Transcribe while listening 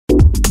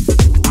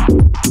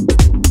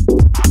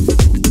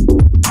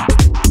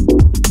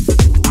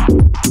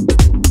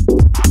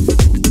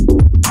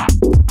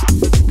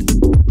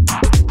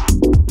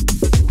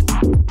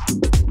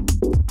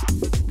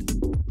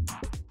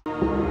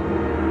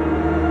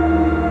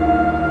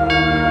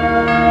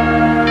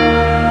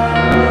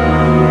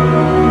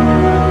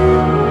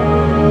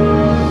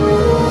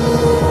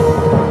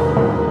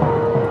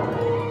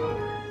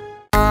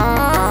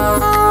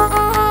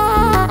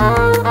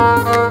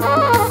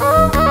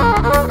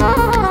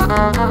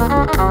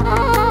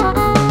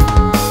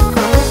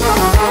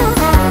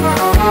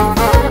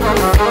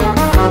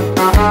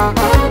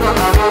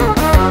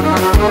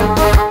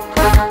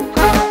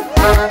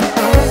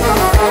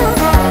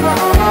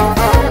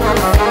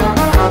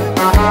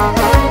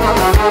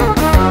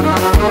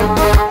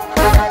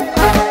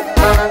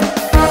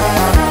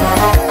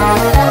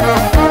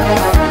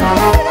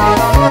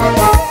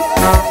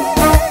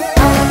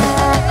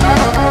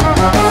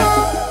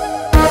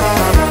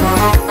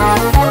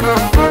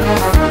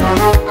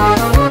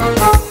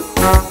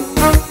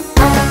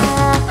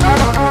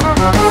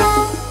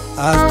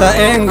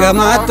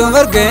engamaatu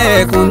varge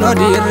kuno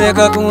dirre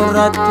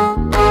kakurratti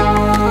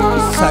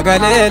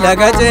sagale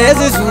laga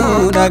jeesisu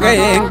daga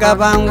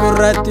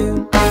engabangurratti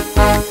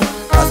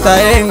asta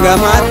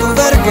engamaatu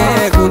varge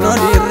kuno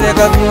dirre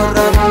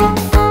kakurratti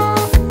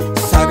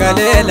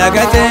sagale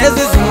laga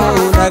jeesisu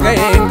daga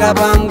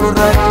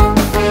engabangurratti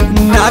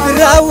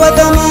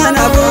nabiraawwata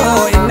manabo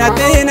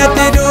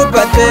innate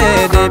dubbate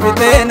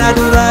deebite na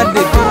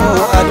durallitu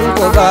adun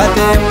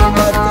kobaate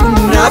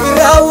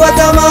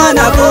nabiraawwata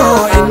manabo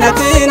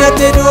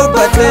innate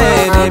dubbate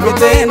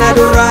deebite na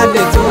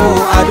durallitu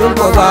adun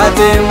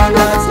kobaate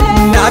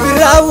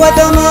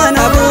nabiraawwata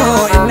manabo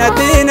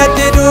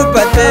innate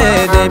dubbate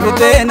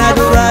deebite na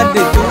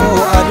durallitu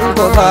adun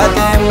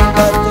kobaate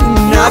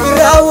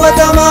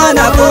nabiraawwata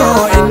manabo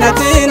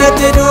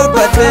innate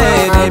dubbate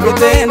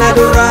deebite na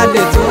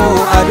durallitu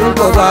adun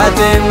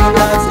kobaate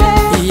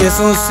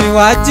Yesus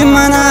wajji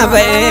mana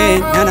ba'e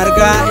nan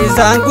arga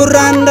isaan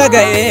gurraan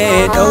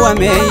dhaga'e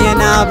dhowwame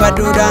yena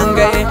baduudhaan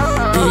ga'e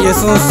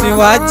Yesus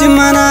wajji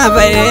mana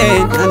ba'e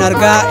nan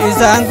arga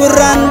isaan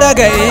gurraan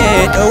dhaga'e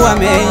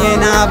dhowwame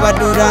yena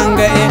baduudhaan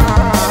ga'e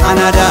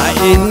anada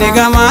inni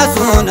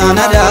gamaasuun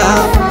anada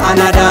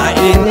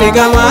inni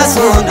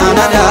gamaasuun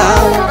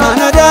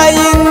anada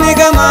inni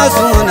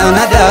gamaasuun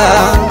anada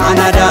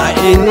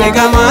inni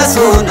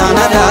gamaasuun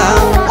anada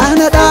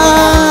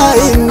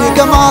inni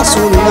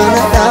gamaasuun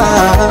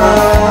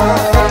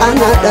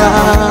anada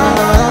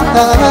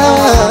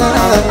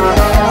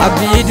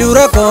abdii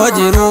dura koo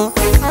jiru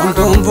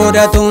homtuun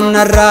fudhatuun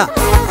narra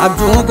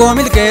abduu koo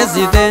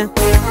milkeessite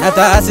na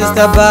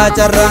taasista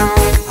baacarra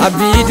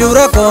abdii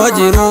dura koo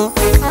jiru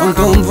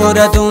homtuun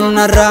fudhatuun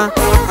narra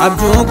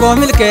abduu koo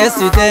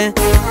milkeessite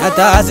na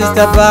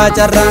taasista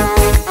baacarra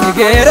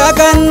nigeera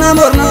kan na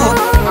mormu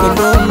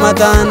tulluun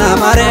mataa na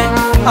mare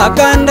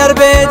akkan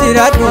darbee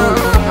jiraadhu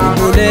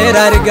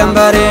buleera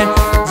rigambare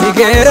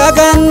nigeera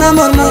kan na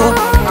mormu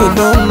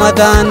tulluun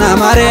mataa na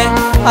mare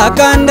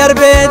akkan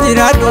darbee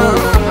jiraadhu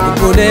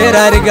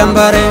buleera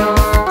rigambare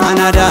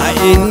anada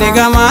inni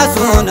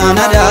gamaasuun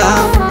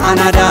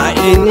anada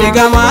inni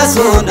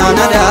gamaasuun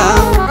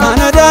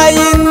anada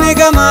inni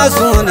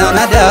gamaasuun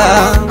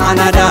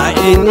anada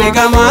inni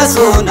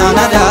gamaasuun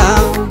anada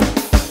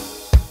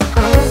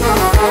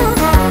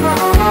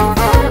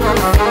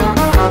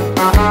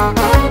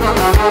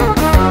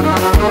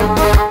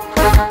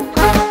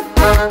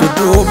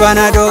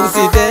dudduubana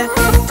dhoksite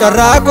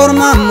carraa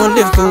kormaan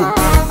mul'iftu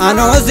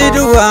anoosi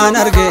duwwaan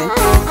arge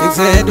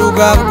tiksee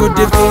dhugaaf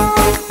guddiftu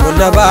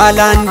bolla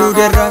baalaan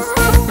duuderras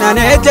nan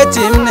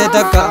ejjechimne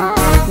takka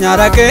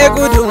nyaara kee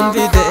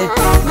guduunfite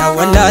na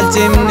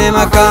wallaalchimne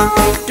makka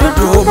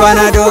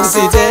dudduubana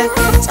dhoksite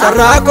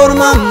carraa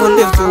kormaan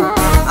mul'iftu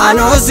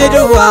anoosi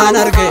duwwaan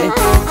arge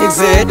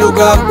tiksee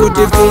dhugaaf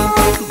guddiftu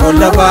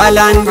bolla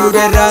baalaan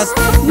duuderras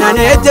nan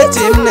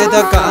ejjechimne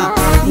takka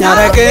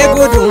nyaara kee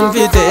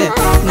guduunfite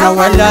na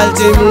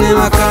wallaalchimne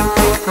makka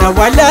na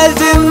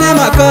wallaalchimne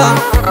makka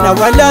na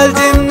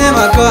wallaalchimne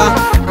makka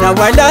na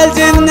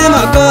wallaalchimne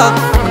makka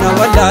na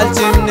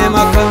wallaalchimne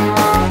makka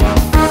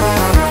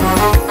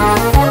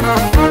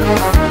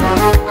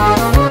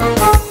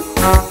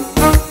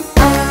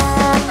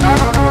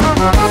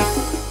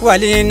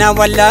waliina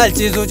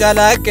wallaalchisu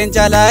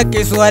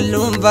calaqqisu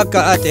halluun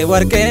fakkaate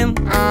warqee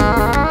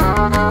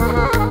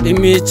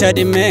dhimmicha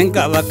dhimmeen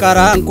qaba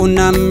karaan kun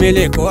namni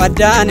liqu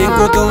addaan hin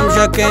kutuun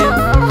shakkee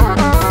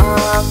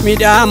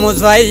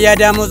midhaamus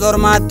fayyadamus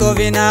ormaattuuf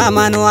hin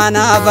amanu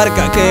anaaf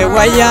harka kee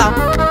wayyaa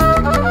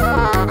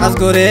as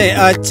goree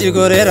achi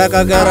goree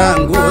raqa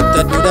garaan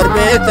guuttadhu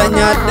darbeetta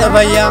nyaadha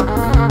fayyaa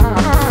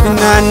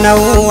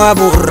naanna'uu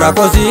abuurra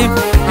kosiif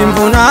hin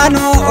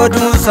funaanuu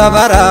oduu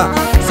safara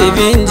siif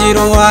hin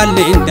jiru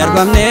haalli hin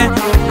darbamne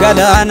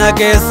galaana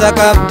keessa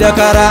qabda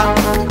karaa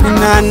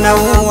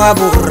naanna'uu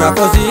abuurra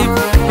kosiif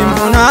hin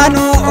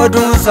funaanuu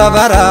oduu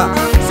safara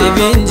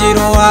siif hin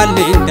jiru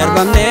haalli hin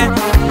darbamne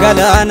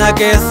galaana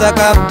keessa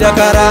qabda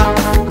karaa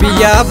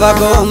biyya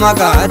fagoo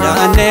maqaa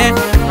dhaanne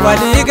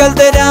walii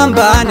galteedhaan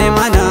baane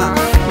mana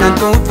nan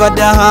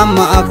tuuffadha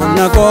hamma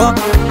afurna koo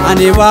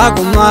ani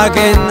waaqummaa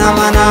kenna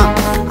mana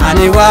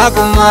ani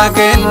waaqummaa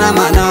kenna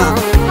mana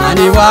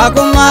ani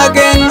waaqummaa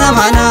kenna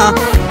mana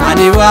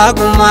ani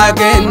waaqummaa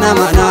kenna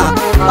mana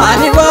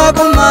ani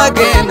waaqummaa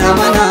kenna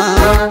mana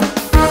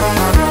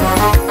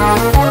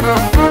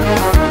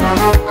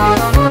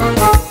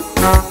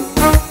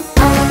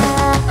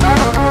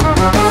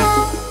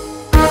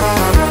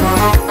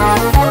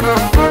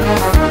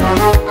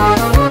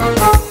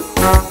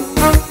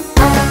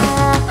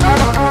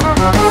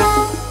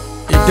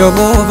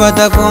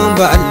Buufata kun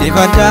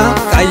bal'ifadha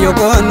kayyoo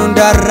koon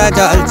hundarra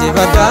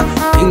caalchifadha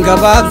hin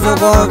gabaabsu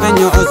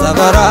koofinyoo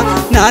safara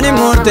naan hin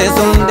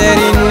murteessuun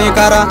dheerinni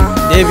kara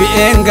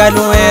deebi'een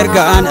galuu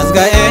ergaan as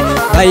ga'e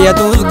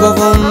bayyatus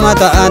gofummaa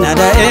ta'ana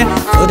da'e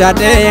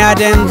sodaadhee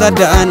adeemsa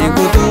da'ani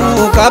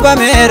kutuu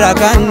qabameera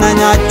kan na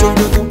nyaachuuf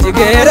dutu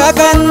jigeera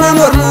kan na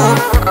mormu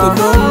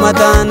tullummaa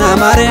ta'ana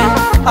mare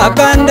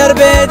akkan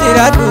darbee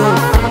jiraadhu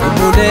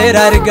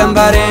lubbuleera argan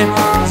bare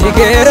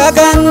jigeera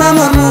kan na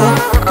mormu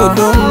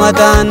tullummaa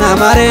ta'ana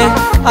mare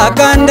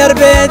akan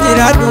darbe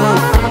jiradu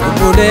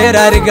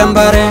bulera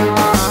rigambare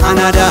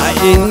anada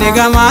inni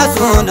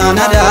gamasun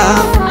anada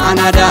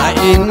anada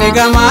inni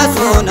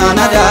gamasun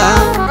anada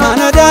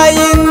anada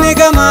inni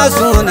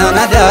gamasun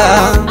anada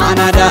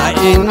anada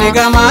inni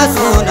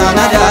gamasun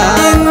anada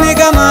inni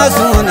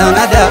gamasun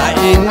anada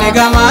inni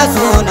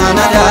gamasun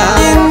anada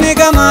inni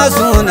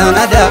gamasun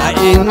anada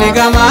inni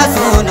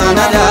gamasun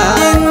anada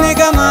inni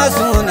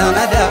gamasun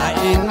anada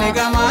inni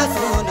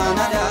gamasun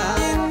anada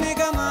inni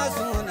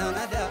gamasun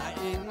anada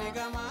inni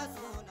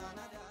gamasun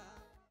anada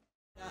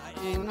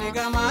inni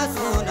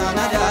gamasun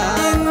anada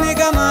inni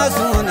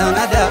gamasun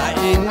anada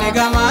inni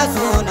gamasun